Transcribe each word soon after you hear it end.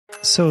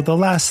So the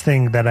last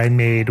thing that I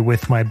made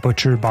with my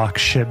Butcher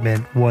Box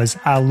shipment was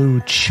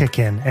aloo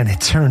chicken, and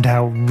it turned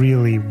out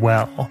really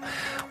well.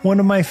 One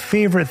of my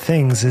favorite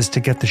things is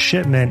to get the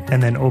shipment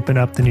and then open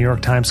up the New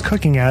York Times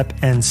cooking app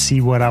and see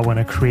what I want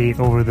to create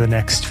over the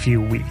next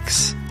few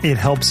weeks. It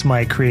helps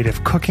my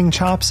creative cooking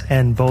chops,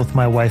 and both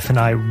my wife and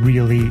I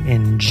really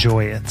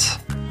enjoy it.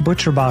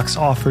 ButcherBox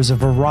offers a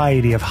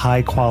variety of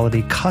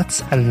high-quality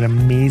cuts at an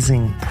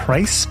amazing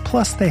price,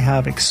 plus they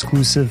have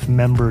exclusive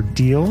member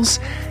deals,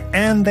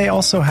 and they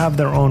also have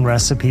their own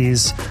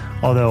recipes,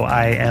 although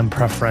I am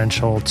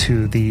preferential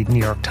to the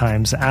New York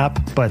Times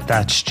app, but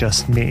that's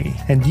just me.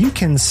 And you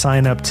can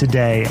sign up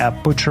today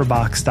at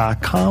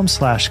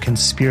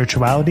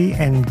butcherbox.com/conspirituality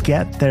and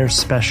get their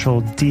special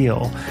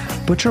deal.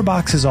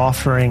 ButcherBox is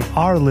offering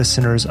our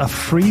listeners a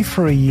free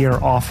for a year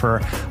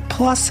offer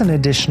plus an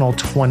additional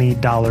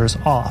 $20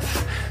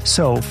 off.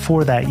 So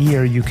for that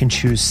year, you can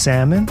choose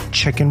salmon,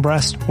 chicken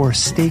breast, or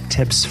steak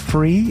tips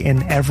free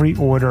in every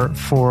order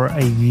for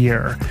a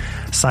year.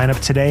 Sign up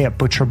today at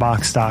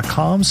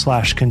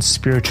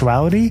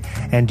butcherbox.com/conspirituality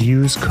and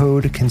use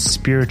code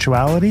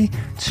conspirituality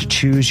to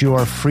choose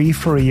your free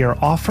for a year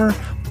offer,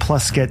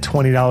 plus get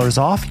 $20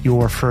 off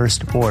your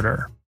first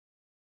order.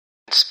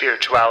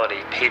 Spirituality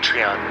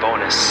Patreon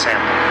bonus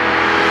sample.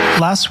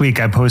 Last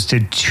week, I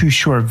posted 2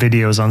 short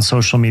videos on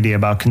social media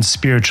about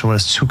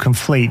conspiritualists who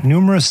conflate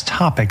numerous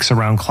topics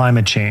around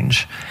climate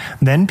change,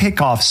 then pick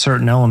off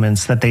certain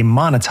elements that they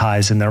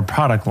monetize in their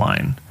product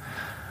line.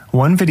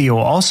 One video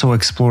also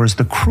explores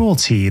the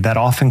cruelty that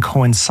often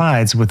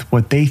coincides with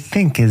what they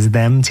think is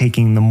them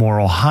taking the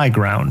moral high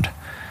ground.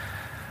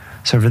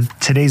 So for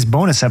today's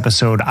bonus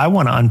episode, I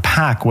want to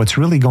unpack what's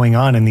really going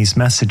on in these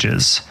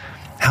messages,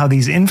 how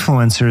these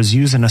influencers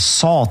use an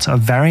assault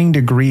of varying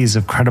degrees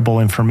of credible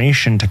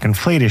information to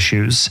conflate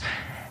issues,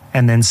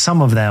 and then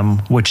some of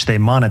them which they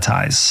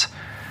monetize.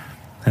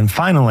 And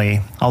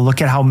finally, I'll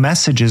look at how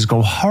messages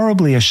go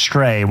horribly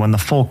astray when the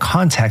full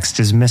context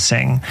is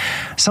missing,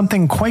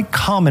 something quite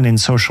common in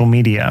social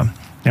media,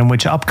 and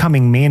which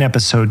upcoming main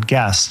episode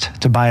guest,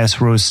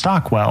 Tobias Rose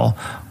Stockwell,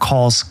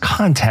 calls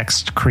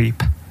context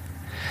creep.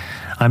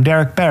 I'm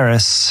Derek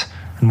Barris,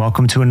 and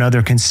welcome to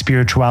another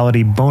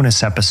Conspirituality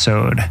bonus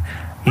episode.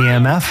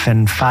 EMF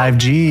and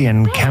 5G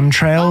and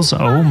chemtrails,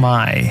 oh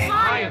my.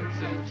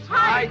 Lions and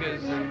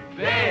tigers and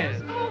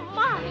bears. Oh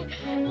my.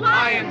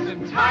 Lions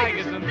and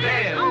tigers and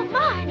bears. Oh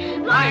my.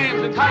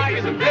 Lions and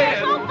tigers and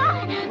bears. Oh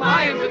my.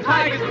 Lions and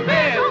tigers and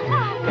bears.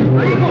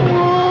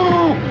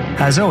 Oh my.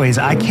 As always,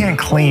 I can't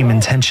claim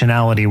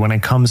intentionality when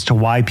it comes to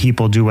why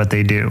people do what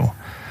they do.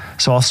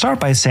 So I'll start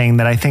by saying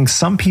that I think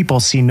some people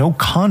see no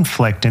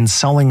conflict in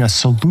selling a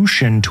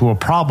solution to a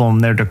problem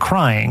they're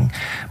decrying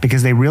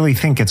because they really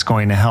think it's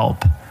going to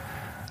help.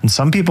 And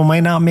some people might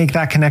not make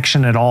that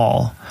connection at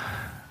all.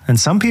 And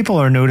some people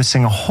are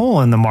noticing a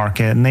hole in the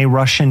market and they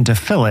rush in to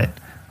fill it.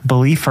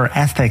 Belief or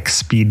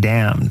ethics be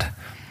damned.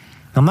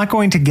 I'm not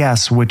going to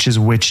guess which is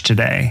which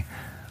today.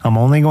 I'm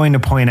only going to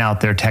point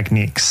out their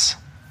techniques.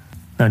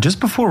 Now, just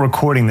before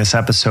recording this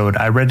episode,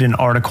 I read an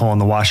article in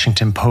the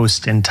Washington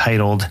Post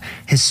entitled,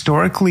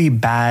 "Historically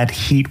Bad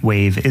Heat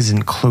Wave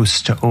Isn't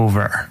Close to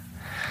Over."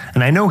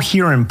 And I know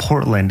here in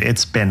Portland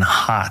it's been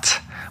hot,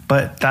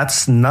 but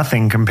that's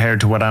nothing compared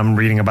to what I'm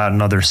reading about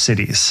in other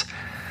cities.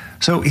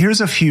 So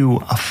here's a few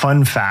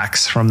fun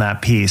facts from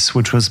that piece,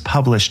 which was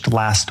published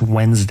last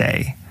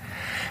Wednesday.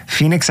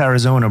 Phoenix,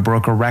 Arizona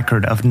broke a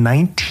record of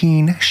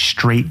 19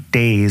 straight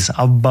days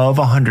above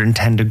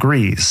 110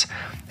 degrees.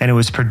 And it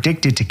was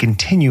predicted to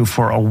continue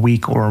for a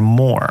week or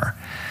more.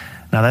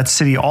 Now, that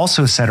city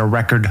also set a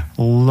record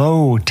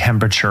low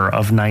temperature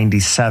of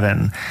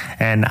 97,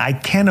 and I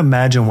can't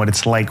imagine what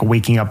it's like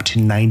waking up to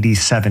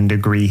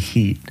 97-degree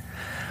heat.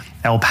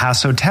 El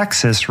Paso,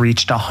 Texas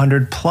reached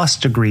 100-plus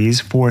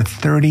degrees for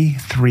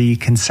 33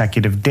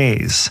 consecutive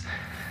days.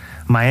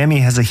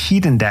 Miami has a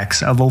heat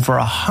index of over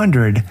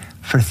 100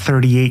 for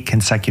 38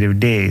 consecutive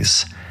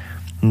days.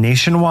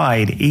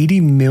 Nationwide, 80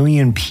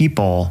 million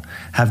people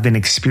have been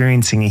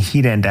experiencing a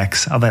heat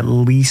index of at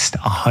least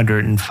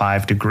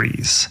 105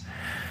 degrees.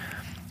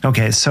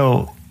 Okay,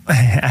 so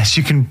as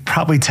you can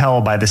probably tell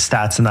by the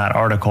stats in that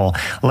article,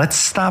 let's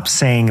stop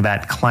saying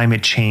that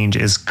climate change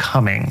is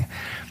coming.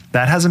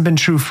 That hasn't been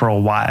true for a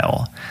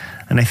while.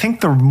 And I think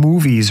the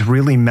movies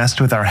really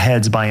messed with our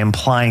heads by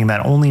implying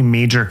that only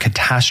major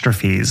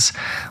catastrophes,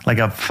 like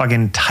a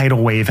fucking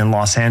tidal wave in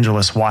Los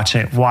Angeles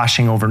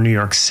washing over New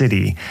York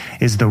City,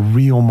 is the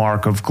real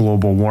mark of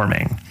global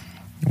warming.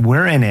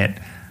 We're in it.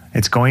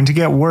 It's going to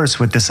get worse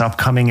with this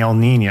upcoming El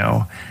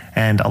Nino,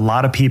 and a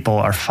lot of people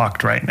are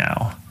fucked right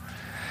now.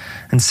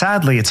 And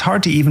sadly, it's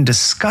hard to even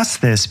discuss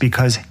this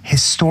because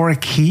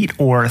historic heat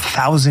or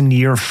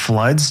 1,000-year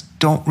floods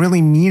don't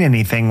really mean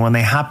anything when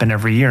they happen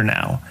every year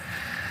now.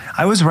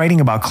 I was writing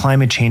about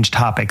climate change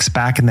topics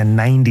back in the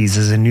 90s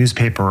as a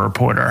newspaper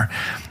reporter,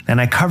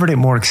 and I covered it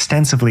more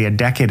extensively a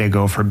decade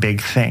ago for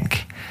Big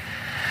Think.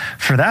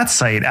 For that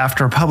site,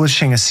 after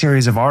publishing a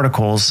series of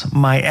articles,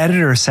 my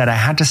editor said I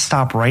had to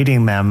stop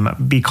writing them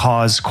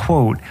because,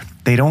 quote,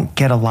 they don't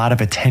get a lot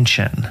of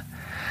attention.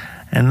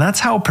 And that's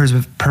how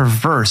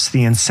perverse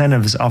the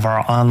incentives of our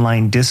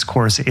online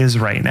discourse is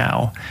right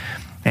now.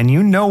 And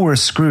you know we're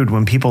screwed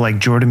when people like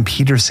Jordan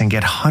Peterson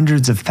get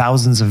hundreds of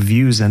thousands of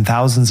views and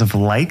thousands of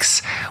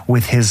likes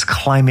with his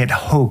climate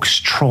hoax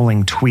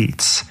trolling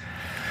tweets.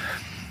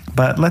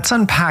 But let's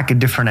unpack a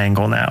different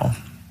angle now.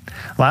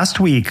 Last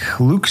week,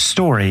 Luke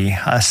Story,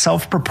 a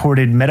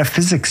self-purported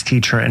metaphysics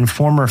teacher and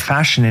former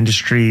fashion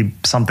industry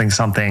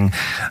something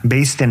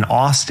based in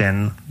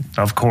Austin,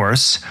 of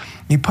course,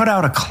 he put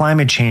out a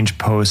climate change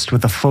post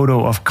with a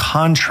photo of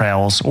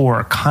contrails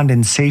or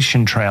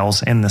condensation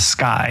trails in the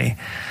sky.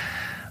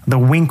 The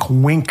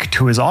wink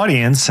to his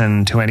audience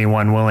and to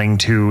anyone willing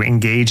to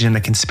engage in the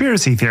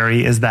conspiracy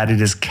theory is that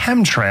it is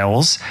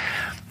chemtrails.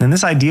 And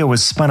this idea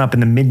was spun up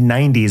in the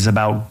mid-90s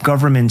about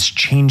governments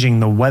changing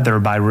the weather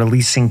by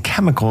releasing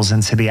chemicals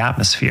into the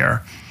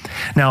atmosphere.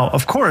 Now,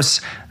 of course,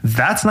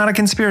 that's not a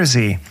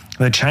conspiracy.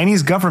 The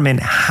Chinese government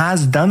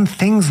has done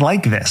things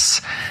like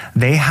this.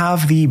 They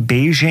have the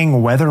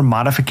Beijing Weather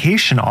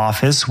Modification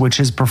Office, which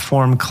has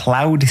performed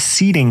cloud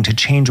seeding to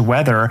change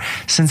weather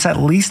since at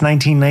least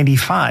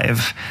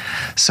 1995.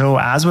 So,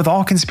 as with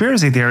all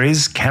conspiracy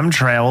theories,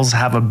 chemtrails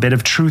have a bit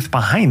of truth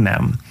behind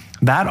them.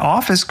 That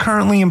office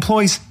currently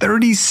employs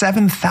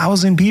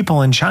 37,000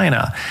 people in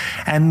China,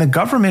 and the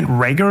government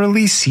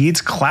regularly seeds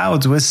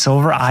clouds with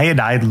silver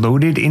iodide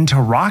loaded into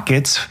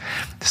rockets,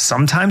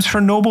 sometimes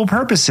for noble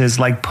purposes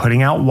like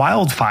putting out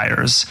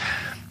wildfires.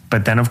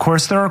 But then, of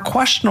course, there are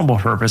questionable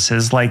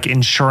purposes like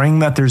ensuring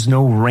that there's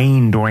no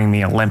rain during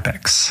the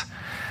Olympics.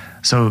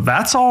 So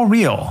that's all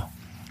real.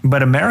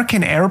 But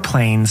American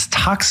airplanes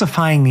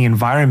toxifying the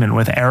environment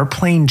with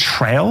airplane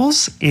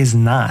trails is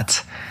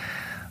not.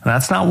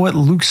 That's not what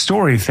Luke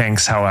Story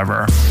thinks,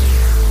 however.